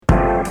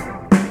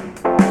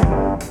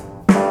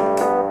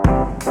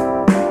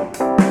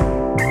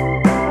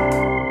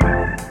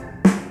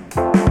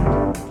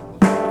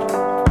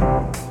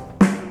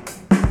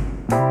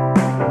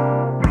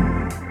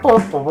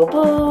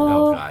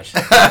Oh, gosh.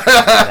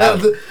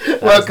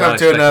 Welcome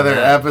to another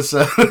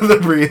episode of the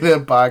Breathe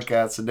In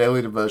Podcast, a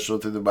daily devotional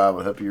through the Bible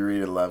to help you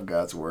read and love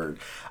God's Word.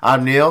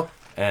 I'm Neal.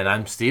 And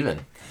I'm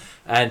Stephen.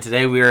 And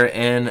today we are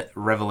in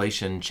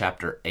Revelation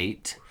chapter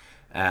 8.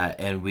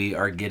 And we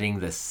are getting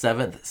the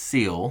seventh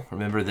seal.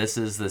 Remember, this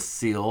is the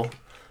seal.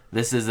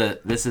 This is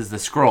the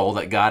scroll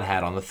that God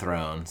had on the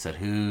throne. It said,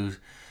 who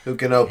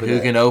can open it?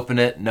 Who can open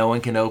it? No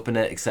one can open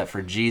it except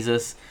for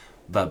Jesus.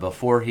 But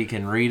before he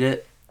can read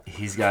it,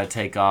 he's got to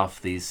take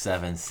off these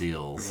seven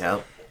seals.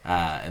 Yep.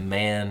 And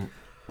man,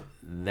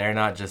 they're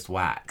not just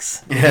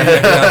wax.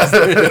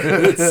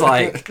 It's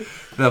like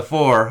the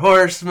four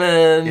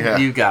horsemen. Yeah.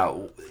 You've got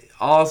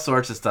all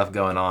sorts of stuff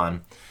going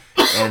on.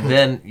 And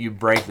then you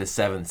break the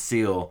seventh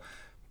seal.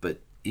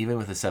 But even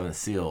with the seventh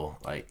seal,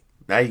 like,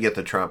 now you get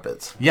the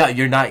trumpets. yeah,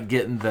 you're not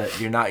getting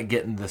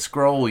the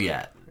scroll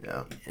yet.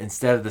 Yeah.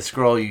 Instead of the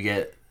scroll, you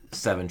get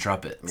seven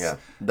trumpets. Yeah.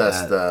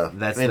 That's the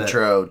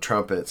intro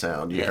trumpet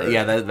sound you heard.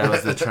 Yeah, that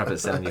was the trumpet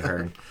sound you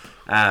heard.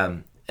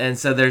 And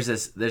so there's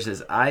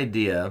this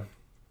idea.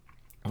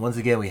 Once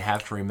again, we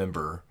have to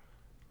remember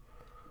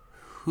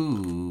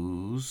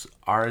whose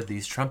are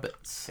these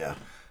trumpets.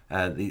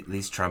 Yeah.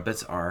 These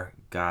trumpets are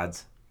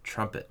God's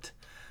trumpet.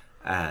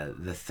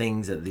 The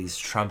things that these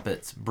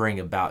trumpets bring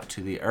about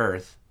to the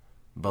earth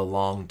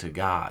belong to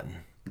God.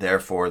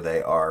 Therefore,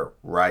 they are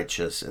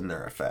righteous in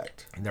their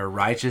effect. They're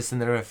righteous in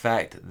their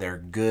effect. They're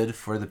good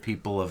for the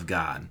people of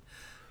God.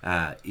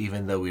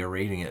 Even though we are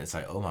reading it, it's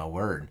like, oh my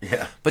word.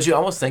 Yeah. But you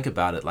almost think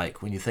about it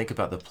like when you think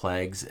about the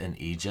plagues in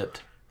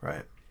Egypt.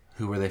 Right.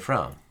 Who were they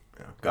from?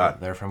 Yeah. God.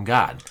 They're from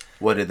God.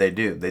 What did they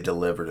do? They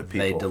delivered to people.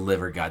 They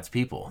deliver God's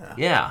people.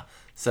 Yeah.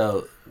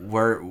 So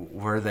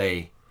were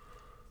they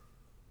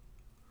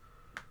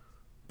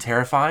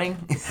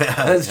terrifying?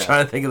 I was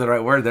trying to think of the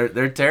right word.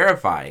 They're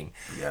terrifying.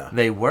 Yeah.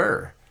 They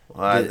were.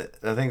 Well,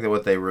 I think that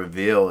what they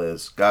reveal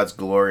is God's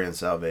glory and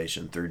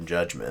salvation through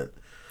judgment.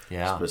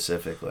 Yeah.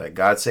 Specifically.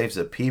 God saves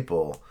the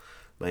people,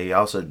 but he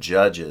also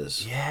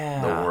judges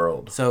the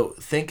world. So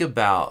think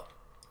about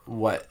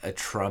what a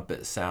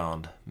trumpet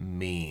sound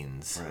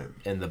means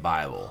in the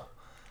Bible.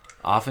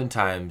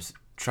 Oftentimes,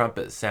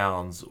 trumpet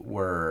sounds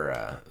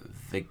were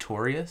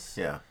victorious.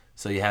 Yeah.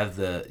 So you have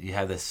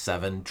the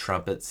seven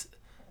trumpets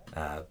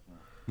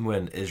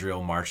when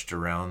Israel marched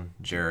around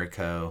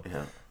Jericho.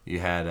 Yeah. You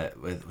had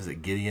was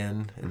it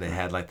Gideon, and they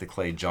had like the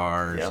clay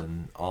jars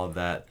and all of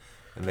that,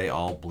 and they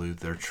all blew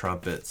their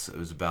trumpets. It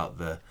was about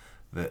the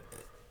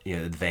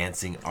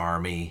advancing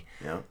army.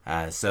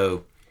 Yeah.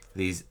 So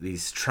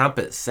these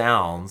trumpet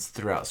sounds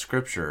throughout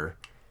Scripture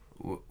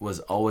was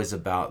always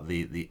about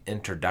the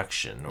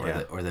introduction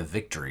or the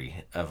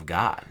victory of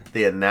God.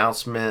 The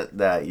announcement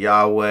that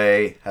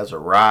Yahweh has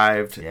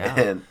arrived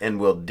and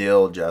will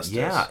deal justice.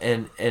 Yeah,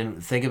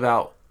 and think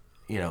about,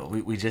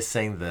 we just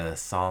sang the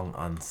song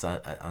on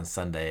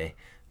Sunday,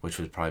 which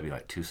would probably be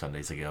like 2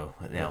 Sundays ago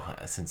now,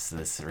 since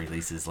this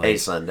release is late. A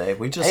Sunday.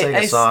 We just sang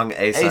a song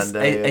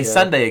Sunday. A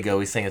Sunday ago,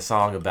 we sang a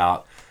song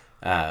about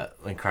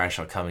when Christ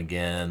shall come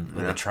again,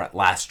 when the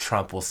last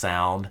trump will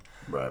sound.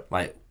 Right.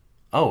 Like,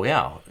 oh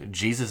yeah,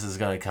 Jesus is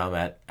going to come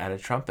at a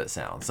trumpet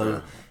sound.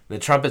 So the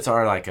trumpets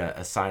are like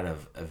a sign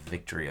of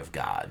victory of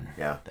God.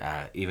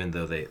 Yeah. Even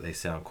though they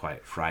sound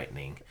quite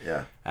frightening.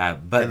 Yeah.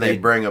 But they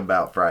bring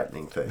about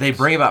frightening things. They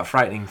bring about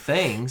frightening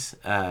things.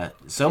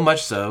 So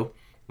much so,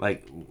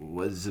 like,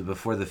 was it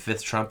before the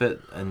fifth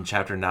trumpet in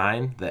chapter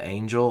 9, the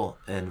angel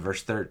in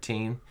verse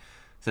 13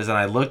 says, "And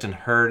I looked and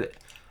heard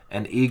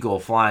an eagle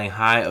flying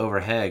high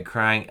overhead,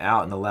 crying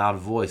out in a loud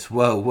voice,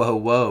 'Woe, woe,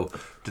 woe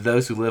to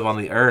those who live on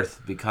the earth,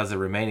 because the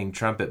remaining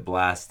trumpet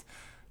blast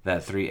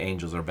that 3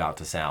 angels are about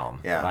to sound.'"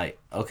 Yeah. Like,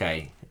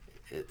 okay,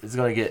 it's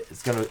gonna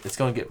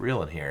get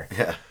real in here.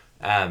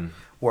 Yeah.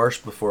 Worse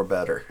before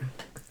better.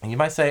 And you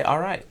might say, all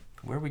right,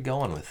 where are we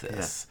going with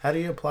this? Yeah. How do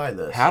you apply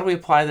this? How do we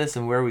apply this,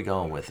 and where are we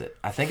going with it?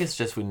 I think it's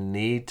just we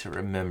need to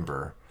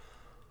remember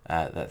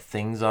that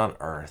things on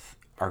earth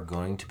are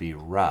going to be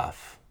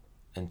rough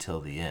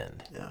until the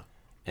end. Yeah.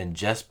 And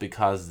just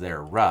because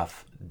they're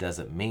rough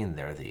doesn't mean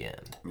they're the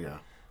end.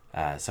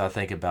 Yeah. So I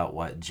think about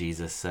what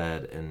Jesus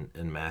said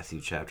in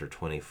Matthew chapter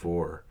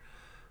 24.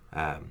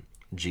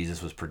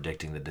 Jesus was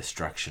predicting the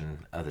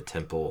destruction of the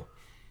temple,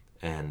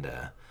 and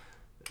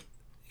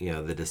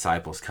the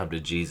disciples come to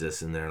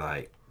Jesus and they're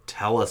like,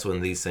 "Tell us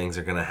when these things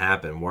are going to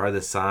happen. What are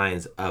the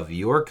signs of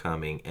your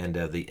coming and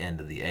of the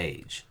end of the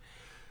age?"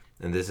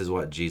 And this is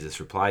what Jesus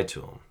replied to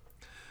them.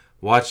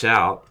 "Watch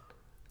out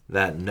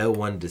that no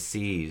one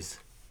deceives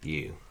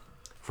you.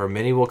 For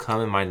many will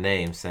come in my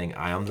name, saying,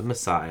 'I am the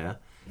Messiah,'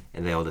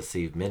 and they will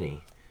deceive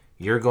many.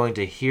 You're going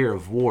to hear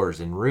of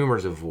wars and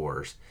rumors of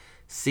wars.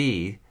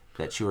 See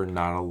that you are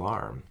not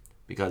alarmed,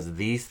 because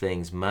these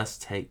things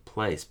must take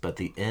place, but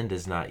the end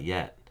is not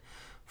yet.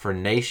 For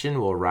nation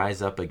will rise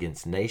up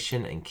against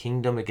nation, and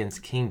kingdom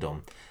against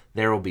kingdom.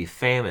 There will be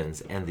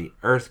famines and the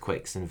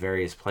earthquakes in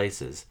various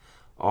places.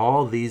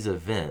 All these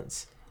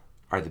events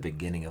are the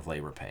beginning of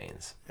labor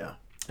pains." Yeah.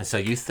 And so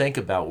you think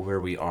about where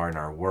we are in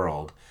our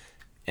world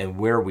and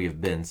where we've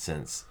been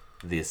since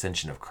the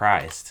ascension of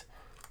Christ.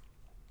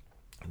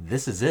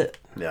 this is it.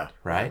 Yeah.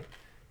 Right?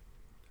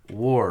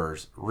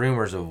 Wars,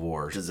 rumors of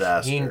wars,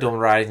 disaster, kingdom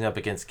rising up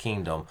against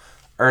kingdom,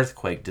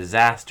 earthquake,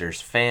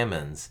 disasters,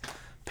 famines,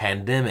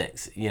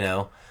 pandemics,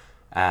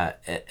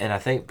 and I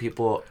think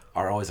people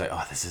are always like,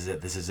 oh, this is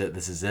it, this is it,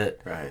 this is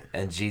it. Right.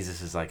 And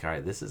Jesus is like, all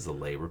right, this is the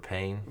labor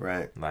pain.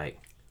 Right. Like,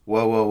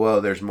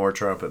 whoa, there's more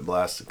trumpet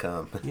blasts to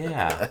come.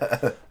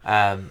 Yeah.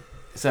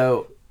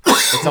 So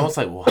it's almost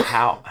like, well,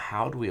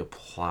 how do we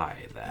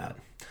apply that?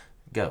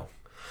 Go.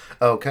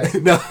 Okay.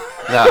 No.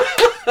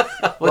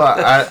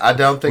 Well, I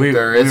don't think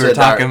there is. We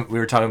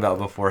were talking about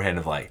beforehand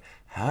of like,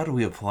 how do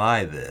we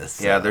apply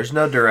this? Yeah, there's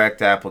no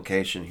direct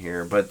application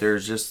here, but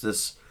there's just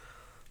this.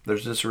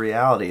 There's this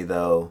reality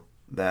though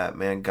that,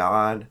 man,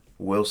 God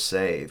will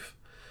save,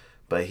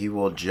 but He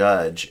will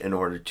judge in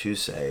order to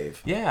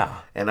save. Yeah.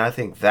 And I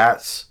think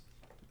that's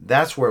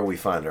where we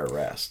find our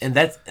rest. And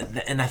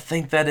I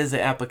think that is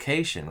the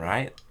application,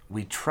 right?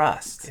 We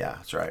trust. Yeah,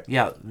 that's right.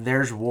 Yeah,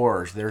 there's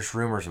wars. There's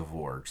rumors of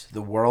wars.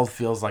 The world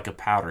feels like a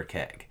powder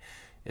keg.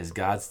 Is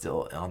God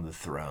still on the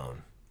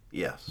throne?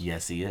 Yes.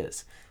 Yes, He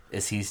is.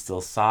 Is He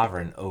still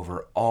sovereign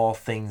over all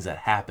things that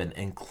happen,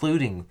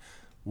 including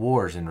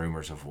wars and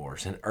rumors of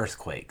wars and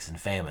earthquakes and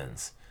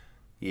famines?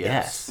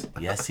 Yes.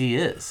 Yes, He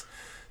is.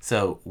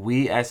 So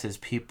we as His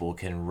people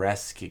can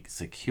rest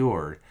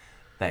secured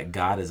that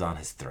God is on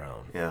His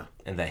throne. Yeah.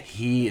 And that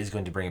He is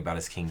going to bring about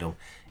His kingdom,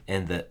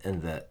 and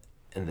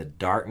the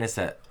darkness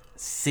that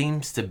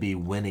seems to be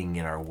winning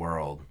in our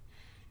world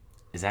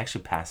is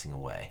actually passing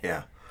away.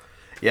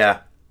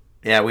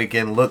 Yeah, we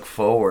can look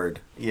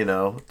forward,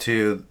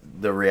 to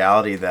the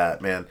reality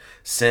that, man,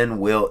 sin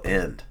will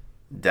end,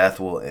 death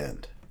will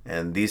end,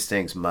 and these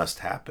things must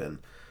happen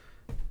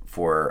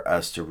for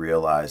us to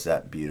realize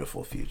that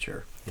beautiful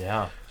future.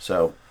 Yeah.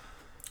 So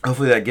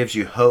hopefully that gives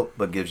you hope,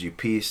 but gives you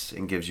peace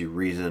and gives you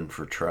reason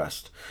for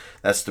trust.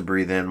 That's to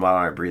breathe in. Why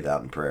don't I breathe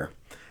out in prayer?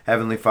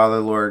 Heavenly Father,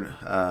 Lord,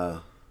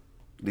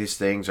 these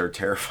things are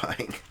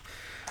terrifying.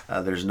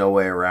 There's no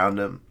way around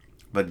them.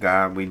 But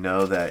God, we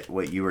know that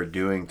what you are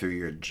doing through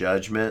your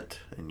judgment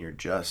and your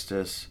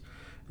justice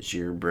is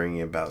you're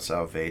bringing about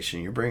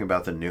salvation. You're bringing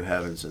about the new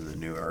heavens and the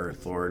new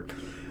earth, Lord.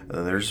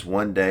 There's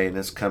one day, and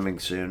it's coming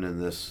soon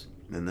in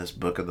this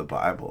book of the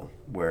Bible,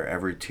 where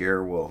every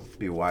tear will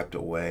be wiped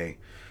away,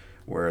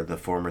 where the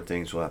former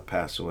things will have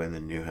passed away and the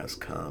new has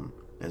come.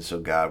 And so,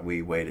 God,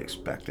 we wait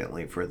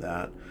expectantly for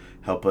that.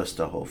 Help us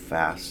to hold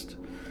fast,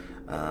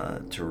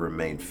 to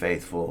remain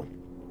faithful,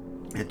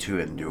 and to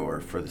endure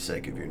for the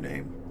sake of your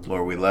name.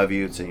 Lord, we love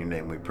you. It's in your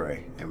name we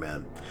pray.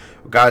 Amen.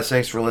 Well, guys,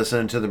 thanks for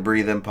listening to the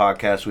Breathe In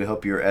podcast. We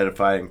hope you're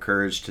edified and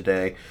encouraged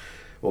today.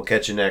 We'll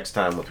catch you next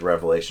time with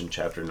Revelation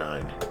chapter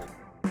 9.